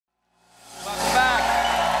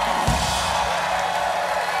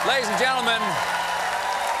Ladies and gentlemen,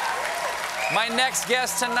 my next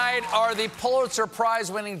guests tonight are the Pulitzer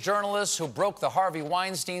Prize-winning journalists who broke the Harvey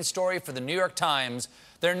Weinstein story for the New York Times.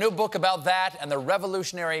 Their new book about that and the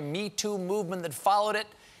revolutionary Me Too movement that followed it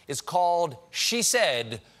is called She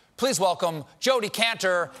Said. Please welcome Jodi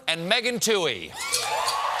Kantor and Twohey.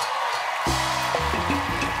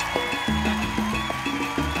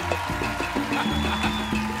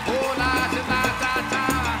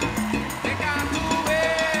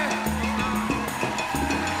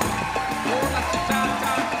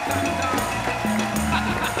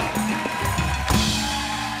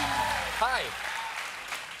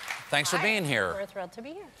 Thanks for being here. We're thrilled to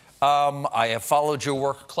be here. I have followed your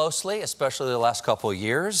work closely, especially the last couple of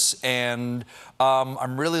years, and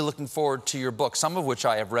I'm really looking forward to your book, some of which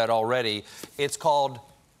I have read already. It's called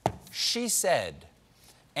She Said,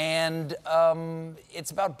 and it's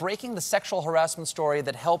about breaking the sexual harassment story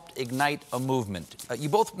that helped ignite a movement. You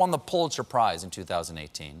both won the Pulitzer Prize in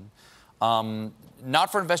 2018,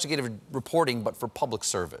 not for investigative reporting, but for public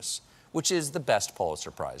service, which is the best Pulitzer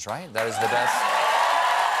Prize, right? That is the best.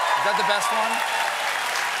 Is that the best one?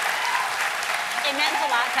 It meant a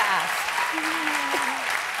lot to us.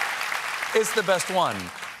 It's the best one.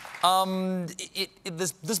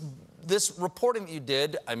 This reporting that you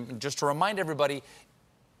did, just to remind everybody,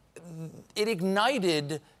 it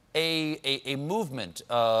ignited a movement,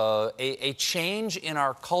 a change in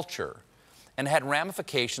our culture, and had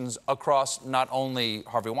ramifications across not only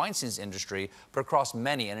Harvey Weinstein's industry, but across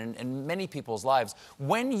many, and in many people's lives.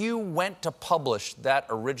 When you went to publish that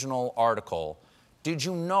original article, did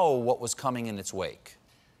you know what was coming in its wake?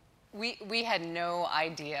 We had no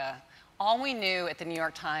idea. All we knew at the New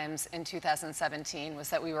York Times in 2017 was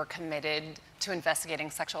that we were committed to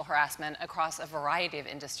investigating sexual harassment across a variety of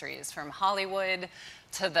industries, from Hollywood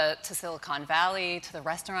to Silicon Valley, to the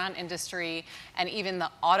restaurant industry, and even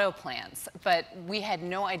the auto plants. But we had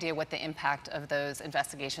no idea what the impact of those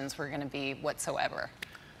investigations were going to be whatsoever.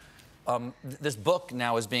 This book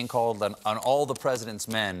now is being called on All the President's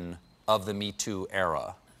Men of the Me Too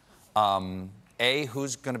era. A,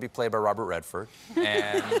 who's going to be played by Robert Redford?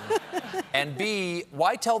 And B,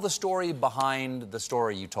 why tell the story behind the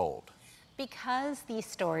story you told? Because these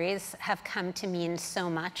stories have come to mean so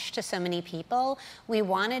much to so many people, we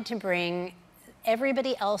wanted to bring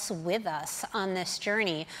everybody else with us on this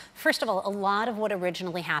journey. First of all, a lot of what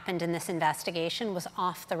originally happened in this investigation was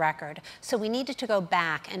off the record. So we needed to go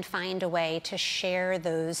back and find a way to share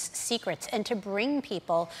those secrets and to bring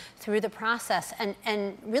people through the process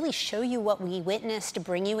and really show you what we witnessed,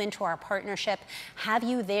 bring you into our partnership, have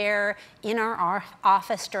you there in our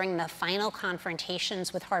office during the final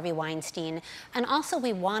confrontations with Harvey Weinstein. And also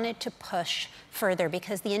we wanted to push further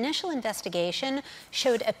because the initial investigation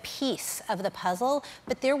showed a piece of the puzzle,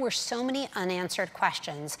 but there were so many unanswered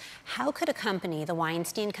questions. How could a company, the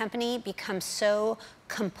Weinstein Company, become so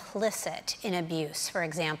complicit in abuse, for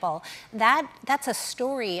example? That's a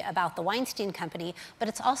story about the Weinstein Company, but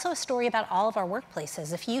it's also a story about all of our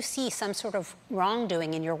workplaces. If you see some sort of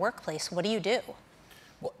wrongdoing in your workplace, what do?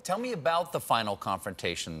 Well, tell me about the final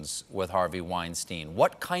confrontations with Harvey Weinstein.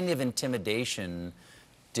 What kind of intimidation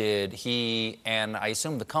did he, and I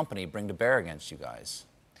assume the company, bring to bear against you guys?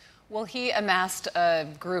 Well, he amassed a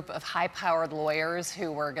group of high-powered lawyers who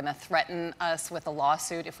were going to threaten us with a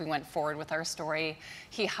lawsuit if we went forward with our story.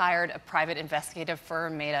 He hired a private investigative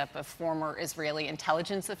firm made up of former Israeli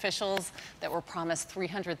intelligence officials that were promised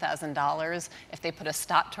 $300,000 if they put a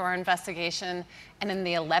stop to our investigation. And in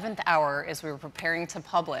the 11th hour, as we were preparing to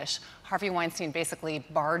publish, Harvey Weinstein basically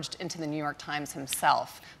barged into the New York Times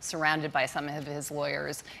himself, surrounded by some of his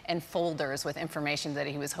lawyers, and folders with information that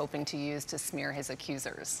he was hoping to use to smear his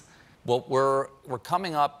accusers. Well, we're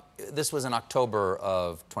coming up, this was in October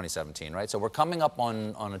of 2017, right? So we're coming up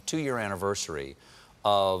on a 2-year anniversary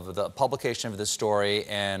of the publication of this story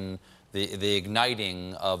and the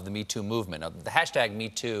igniting of the Me Too movement. Now, the hashtag Me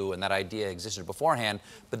Too and that idea existed beforehand,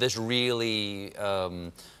 but this really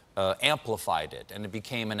amplified it, and it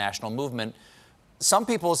became a national movement. Some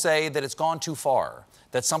people say that it's gone too far,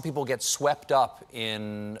 that some people get swept up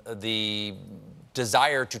in the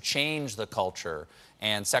desire to change the culture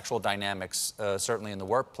and sexual dynamics, certainly in the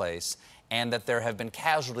workplace, and that there have been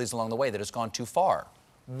casualties along the way, that it's gone too far.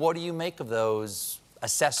 What do you make of those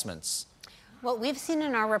assessments? What we've seen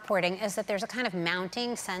in our reporting is that there's a kind of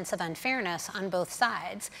mounting sense of unfairness on both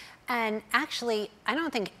sides. And actually, I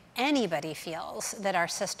don't think anybody feels that our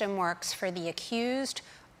system works for the accused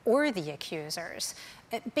or the accusers.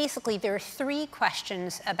 Basically, there are three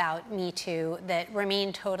questions about Me Too that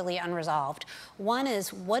remain totally unresolved. One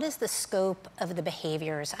is, what is the scope of the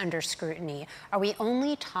behaviors under scrutiny? Are we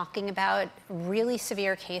only talking about really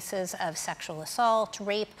severe cases of sexual assault,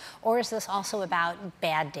 rape, or is this also about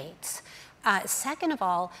bad dates? Second of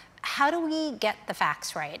all, how do we get the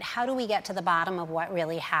facts right? How do we get to the bottom of what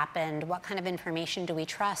really happened? What kind of information do we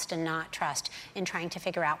trust and not trust in trying to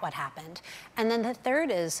figure out what happened? And then the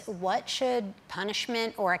third is, what should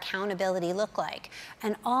punishment or accountability look like?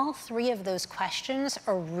 And all three of those questions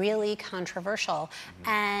are really controversial.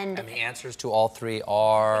 And the answers to all three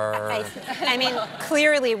are? I mean,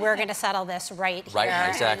 clearly we're going to settle this right here,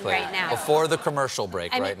 exactly. right now. Before the commercial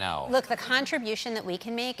break, right now. Look, the contribution that we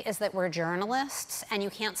can make is that we're journalists, and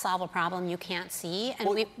you can't solve a problem you can't see,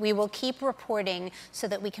 and we will keep reporting so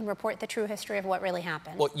that we can report the true history of what really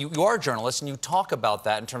happened. Well, you are a journalist, and you talk about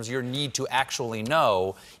that in terms of your need to actually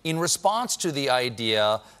know in response to the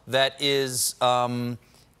idea that is a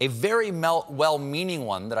very well-meaning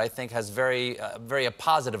one that I think has very a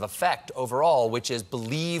positive effect overall, which is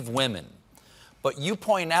believe women. But you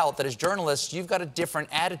point out that as journalists, you've got a different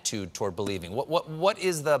attitude toward believing. What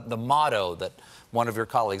is the motto that one of your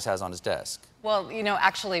colleagues has on his desk? Well, you know,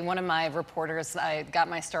 actually, one of my reporters, I got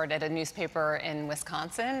my start at a newspaper in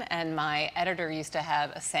Wisconsin, and my editor used to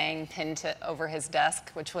have a saying pinned over his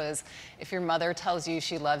desk, which was, if your mother tells you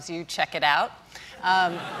she loves you, check it out.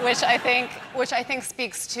 Which I think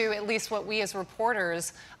speaks to at least what we as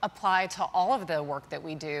reporters apply to all of the work that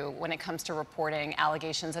we do when it comes to reporting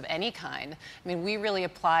allegations of any kind. I mean, we really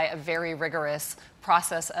apply a very rigorous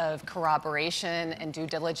process of corroboration and due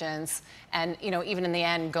diligence, and, you know, even in the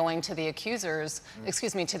end, going to the accusers,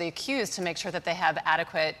 to the accused, to make sure that they have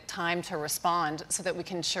adequate time to respond so that we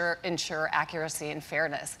can ensure accuracy and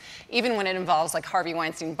fairness. Even when it involves, like, Harvey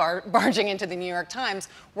Weinstein barging into the New York Times,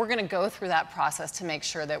 we're going to go through that process to make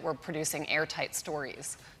sure that we're producing airtight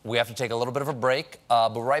stories. We have to take a little bit of a break,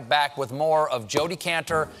 but right back with more of Jodi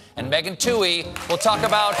Kantor and Megan Twohey. We'll talk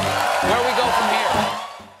about where we go from here.